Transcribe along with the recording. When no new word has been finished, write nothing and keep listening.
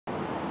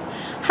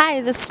Hi,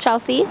 this is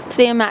Chelsea.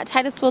 Today I'm at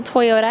Titus-Will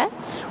Toyota.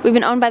 We've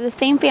been owned by the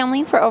same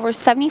family for over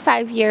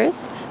 75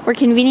 years. We're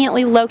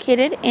conveniently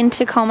located in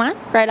Tacoma,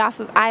 right off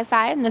of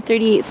I-5 and the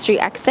 38th Street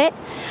exit.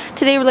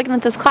 Today we're looking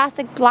at this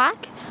classic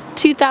black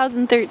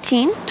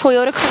 2013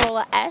 Toyota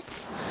Corolla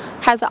S.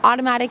 Has the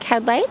automatic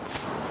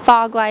headlights,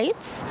 fog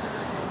lights,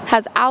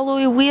 has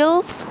alloy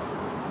wheels,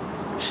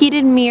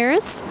 heated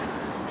mirrors,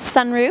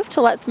 sunroof to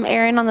let some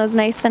air in on those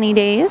nice sunny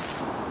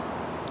days.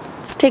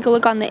 Let's take a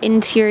look on the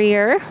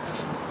interior.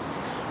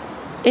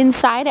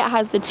 Inside it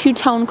has the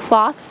two-tone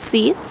cloth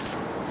seats,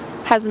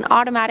 has an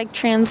automatic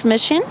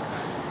transmission,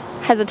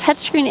 has a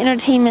touchscreen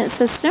entertainment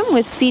system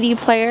with CD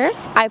player,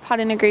 iPod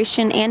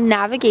integration, and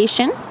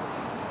navigation.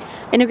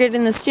 Integrated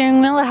in the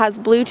steering wheel, it has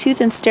Bluetooth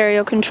and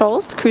stereo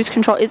controls. Cruise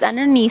control is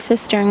underneath the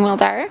steering wheel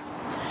there.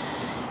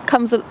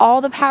 Comes with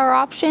all the power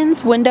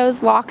options,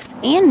 windows, locks,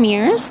 and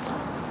mirrors.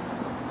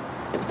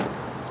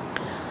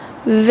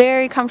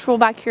 Very comfortable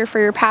back here for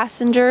your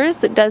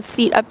passengers. It does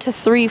seat up to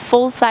 3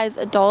 full-size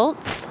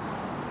adults.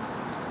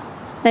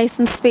 Nice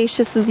and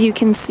spacious, as you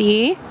can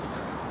see.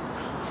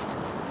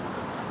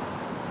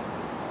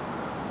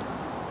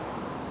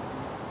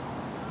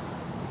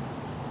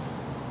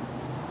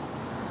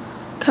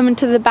 Coming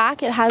to the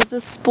back, it has the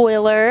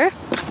spoiler.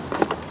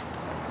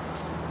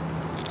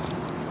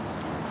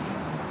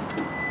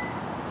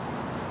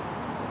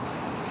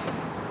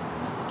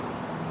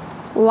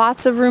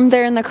 Lots of room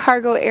there in the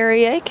cargo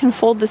area. You can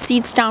fold the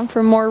seats down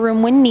for more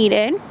room when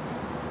needed.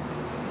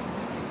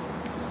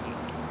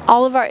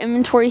 All of our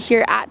inventory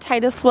here at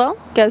Titus-Will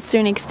goes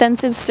through an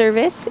extensive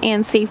service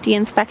and safety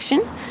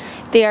inspection.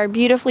 They are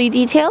beautifully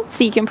detailed,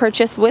 so you can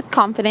purchase with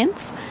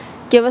confidence.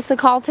 Give us a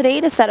call today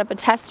to set up a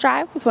test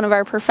drive with one of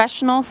our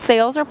professional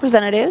sales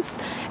representatives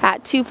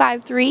at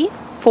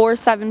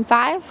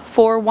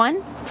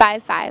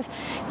 253-475-4155.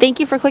 Thank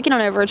you for clicking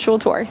on our virtual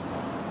tour.